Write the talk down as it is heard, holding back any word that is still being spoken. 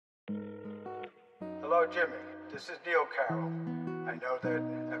Hello, Jimmy. This is Neil Carroll. I know that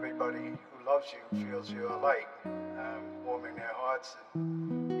everybody who loves you feels you're a light, warming their hearts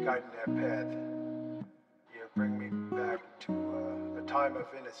and guiding their path. You bring me back to a time of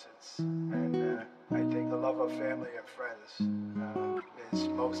innocence, and I think the love of family and friends is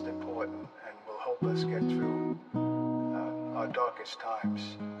most important and will help us get through our darkest times.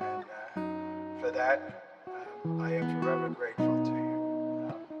 And for that, I am forever grateful to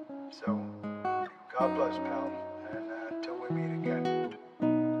you. So, God bless, pal, and until we meet again.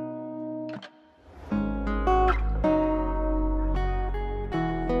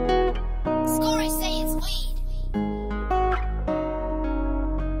 Scores say it's weed.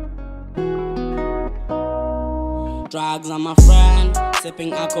 Drugs on my friend,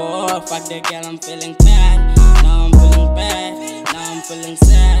 sipping alcohol, fuck that girl, I'm feeling bad. Now I'm feeling bad, now I'm feeling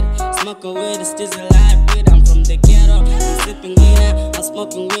sad. Smoking weed, it's still alive weed, I'm from the ghetto. I'm sipping lean, I'm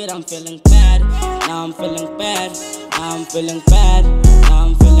smoking weed, I'm feeling bad. Now I'm feeling bad, now I'm feeling bad. Now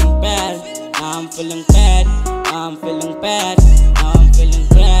I'm feeling bad, now I'm feeling bad. Now I'm feeling bad, now I'm feeling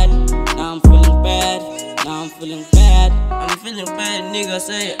bad. Now I'm feeling bad, now I'm feeling bad. I'm feeling bad, nigga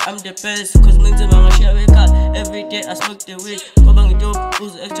say I'm the best. Cause me to my share we call. Every day I smoke the weed. Go bang it up,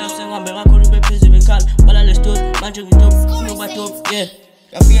 who's extra sing I'm better could be busy we call. But I let's do it, man drink it up, no but up, yeah.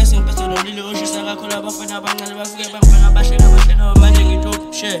 I feel some person on the ocean, so I call up and I bang and I forget bang bang bash it, man drink it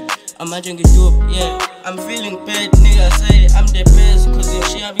up, shit. I'm man drink it up, yeah. I'm feeling bad, nigga say I'm the best. Cause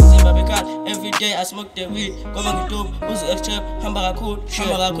they share big thing baby call. Every day I smoke the weed. Go bang it up, who's extra hamburger cool, shit.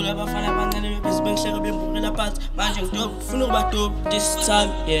 Hamburger cool, I find a bang and I busy bang share bang bang the parts. Man drink it up, full about up this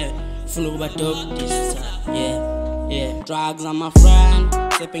time, yeah. Full about up this time, yeah. Yeah, drugs on my friend,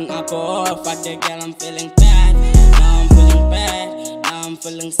 sipping alcohol, fuck that girl, I'm feeling bad. Now I'm feeling bad, now I'm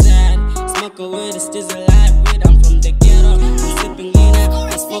feeling sad. Smoking weed, it's still alive weed, I'm from the ghetto. I'm sipping lean,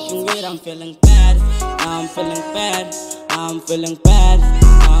 I'm smoking weed, I'm feeling bad. Now I'm feeling bad, now I'm feeling bad.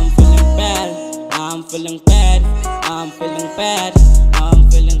 Now I'm feeling bad, now I'm feeling bad. Now I'm feeling bad, now I'm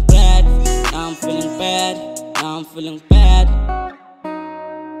feeling bad. Now I'm feeling bad, now I'm feeling bad.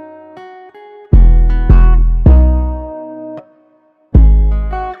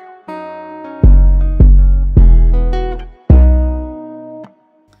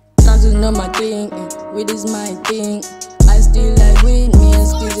 Is not my thing, weed is my thing. I still like weed, me and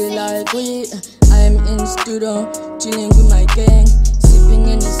STZ like weed. I'm in studio, chilling with my gang, sipping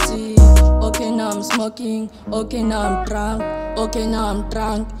in the sea. Okay, now I'm smoking. Okay, now I'm drunk. Okay, now I'm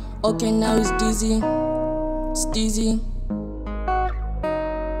drunk. Okay, now it's dizzy. It's dizzy.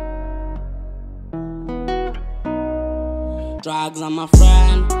 Drugs on my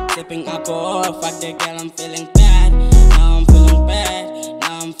friend, sipping alcohol, fuck that girl, I'm feeling bad. Now I'm feeling bad,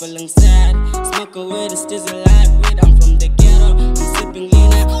 now I'm feeling sad. Smoking weed, it's still alive weed, I'm from the ghetto. I'm sipping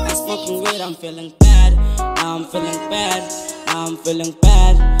lean, I'm smoking weed, I'm feeling bad. Now I'm feeling bad, now I'm feeling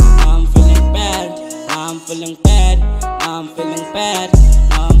bad. Now I'm feeling bad, now I'm feeling bad. Now I'm feeling bad,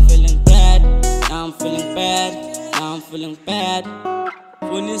 now I'm feeling bad. Now I'm feeling bad, now I'm feeling bad.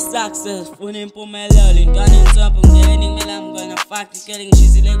 Funi success, funi impumelelo, intwana insapho ngeningi I'm gonna fuck the killing,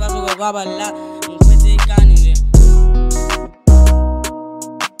 she's illegal, so go grab a lot.